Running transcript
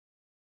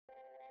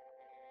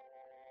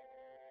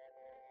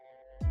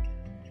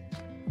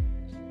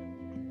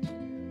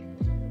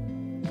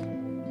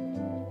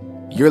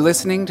You're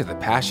listening to the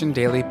Passion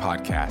Daily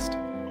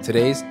Podcast.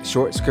 Today's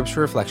short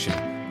scripture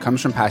reflection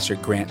comes from Pastor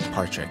Grant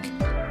Partrick.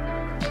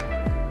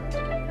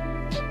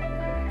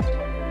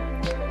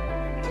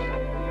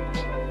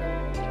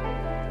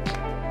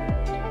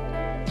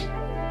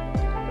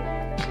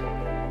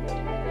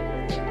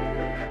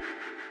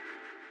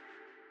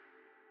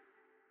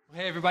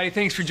 Hey everybody,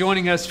 thanks for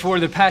joining us for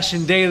the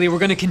Passion Daily. We're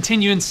going to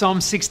continue in Psalm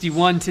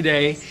 61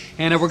 today,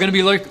 and we're going to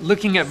be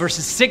looking at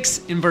verses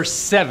 6 and verse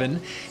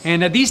 7.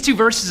 And these two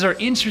verses are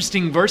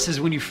interesting verses.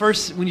 When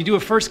you do a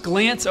first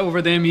glance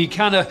over them, you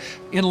kind of,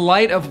 in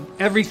light of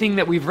everything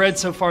that we've read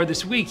so far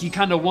this week, you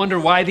kind of wonder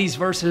why these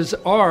verses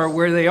are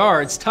where they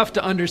are. It's tough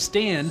to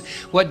understand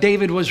what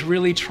David was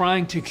really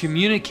trying to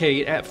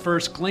communicate at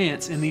first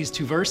glance in these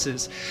two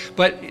verses.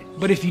 But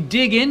if you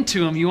dig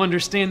into them, you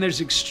understand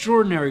there's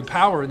extraordinary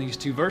power in these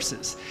two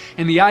verses.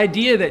 And the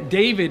idea that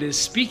David is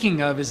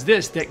speaking of is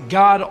this, that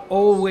God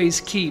always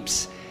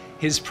keeps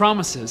his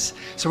promises.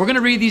 So we're going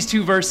to read these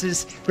two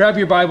verses. Grab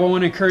your Bible. I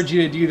want to encourage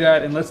you to do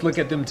that, and let's look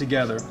at them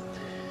together. It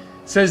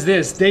says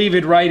this,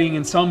 David writing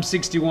in Psalm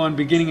 61,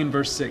 beginning in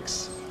verse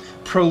 6.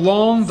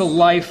 Prolong the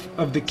life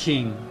of the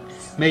king.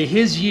 May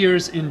his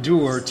years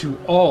endure to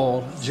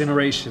all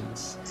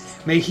generations.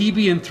 May he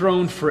be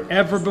enthroned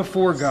forever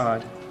before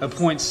God.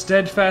 Appoint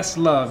steadfast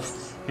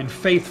love and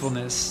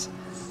faithfulness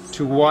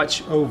to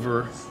watch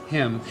over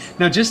him.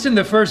 Now, just in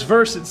the first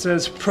verse, it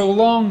says,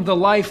 prolong the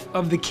life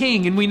of the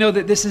king. And we know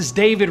that this is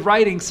David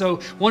writing. So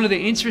one of the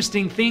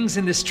interesting things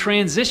in this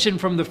transition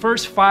from the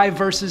first 5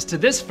 verses to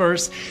this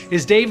verse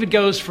is David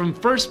goes from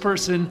first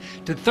person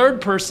to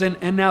third person.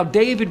 And now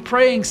David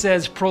praying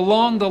says,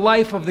 prolong the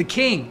life of the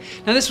king.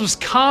 Now, this was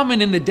common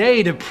in the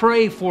day to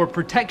pray for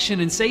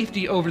protection and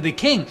safety over the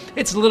king.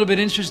 It's a little bit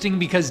interesting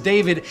because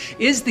David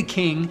is the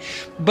king,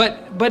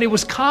 but it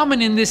was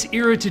common in this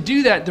era to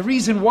do that. The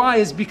reason why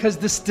is because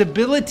the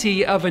stability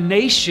of a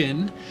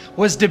nation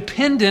was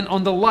dependent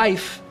on the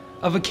life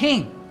of a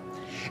king.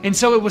 And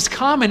so it was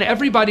common,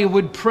 everybody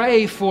would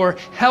pray for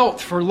health,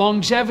 for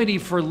longevity,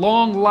 for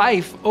long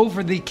life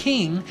over the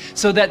king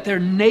so that their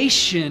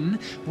nation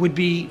would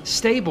be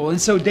stable.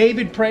 And so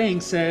David praying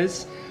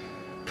says,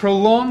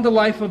 prolong the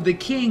life of the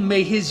king,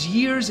 may his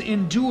years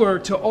endure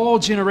to all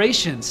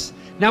generations.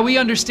 Now we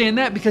understand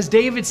that because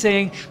David's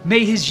saying,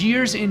 may his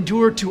years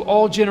endure to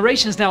all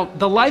generations. Now,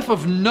 the life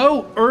of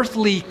no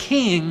earthly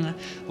king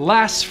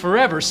lasts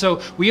forever.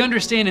 So we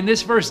understand in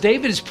this verse,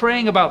 David is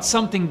praying about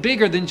something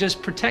bigger than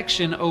just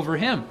protection over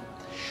him.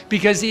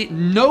 Because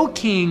no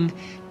king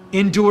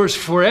endures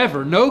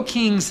forever. No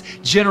king's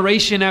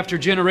generation after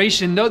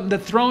generation. No, the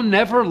throne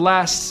never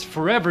lasts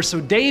forever.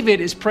 So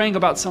David is praying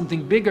about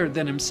something bigger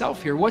than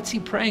himself here. What's he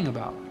praying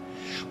about?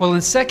 Well,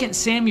 in 2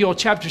 Samuel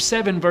chapter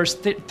 7, verse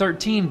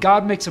 13,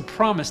 God makes a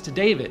promise to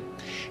David.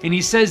 And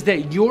he says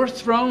that your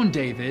throne,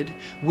 David,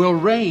 will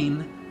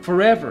reign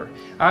forever.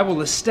 I will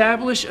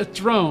establish a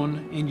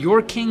throne and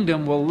your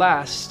kingdom will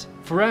last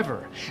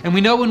forever. And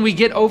we know when we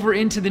get over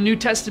into the New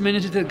Testament,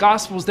 into the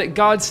Gospels, that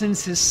God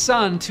sends his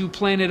son to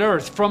planet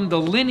Earth from the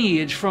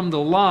lineage, from the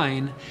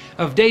line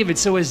of David.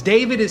 So as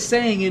David is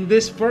saying in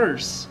this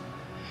verse,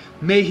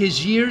 may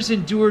his years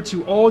endure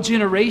to all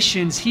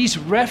generations. He's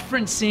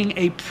referencing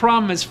a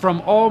promise from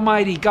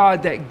Almighty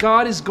God that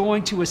God is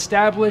going to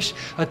establish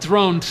a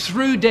throne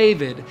through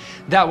David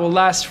that will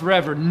last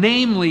forever,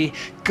 namely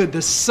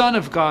the Son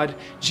of God,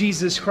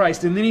 Jesus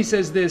Christ. And then he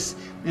says this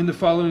in the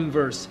following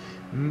verse,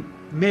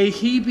 may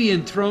he be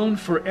enthroned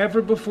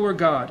forever before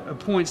God,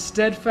 appoint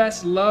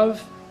steadfast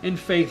love and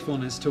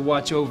faithfulness to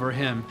watch over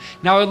him.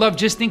 Now, I love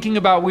just thinking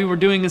about, we were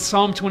doing in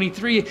Psalm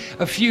 23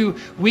 a few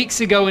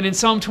weeks ago, and in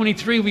Psalm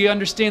 23 we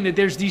understand that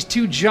there's these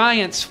two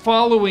giants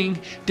following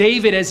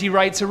David as he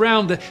writes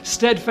around. The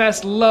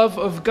steadfast love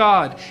of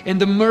God and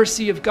the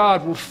mercy of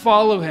God will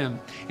follow him.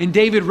 And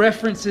David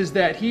references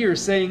that here,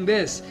 saying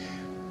this,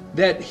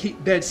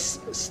 that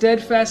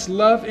steadfast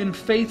love and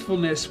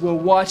faithfulness will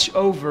watch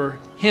over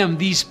him.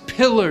 These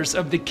pillars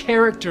of the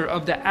character,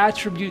 of the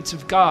attributes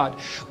of God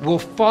will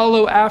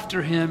follow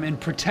after him and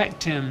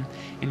protect him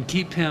and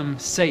keep him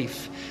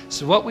safe.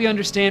 So what we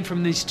understand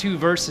from these two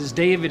verses,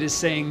 David is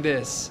saying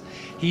this.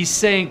 He's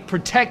saying,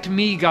 protect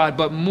me, God,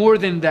 but more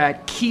than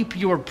that, keep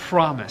your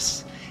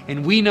promise.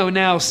 And we know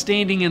now,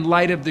 standing in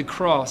light of the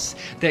cross,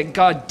 that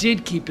God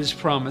did keep his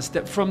promise,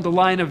 that from the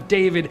line of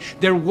David,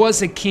 there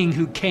was a king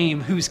who came,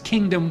 whose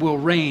kingdom will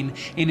reign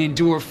and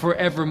endure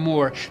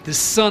forevermore. The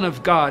Son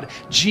of God,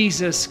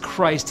 Jesus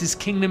Christ. His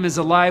kingdom is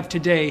alive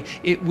today.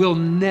 It will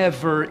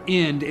never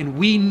end. And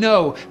we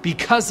know,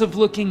 because of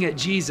looking at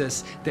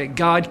Jesus, that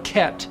God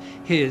kept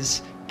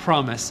his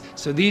promise.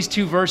 So these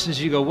two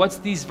verses, you go, what's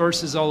these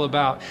verses all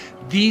about?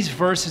 These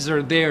verses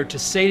are there to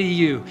say to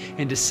you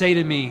and to say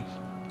to me,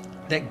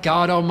 that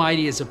God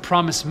Almighty is a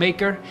promise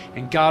maker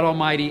and God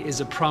Almighty is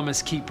a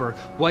promise keeper.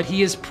 What he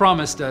has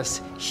promised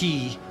us,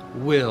 he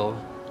will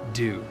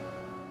do.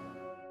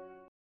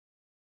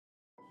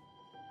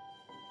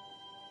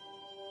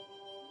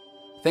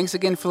 Thanks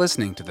again for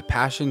listening to the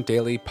Passion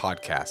Daily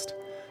Podcast.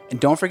 And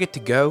don't forget to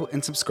go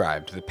and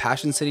subscribe to the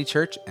Passion City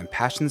Church and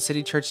Passion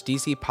City Church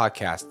DC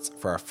podcasts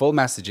for our full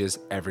messages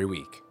every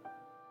week.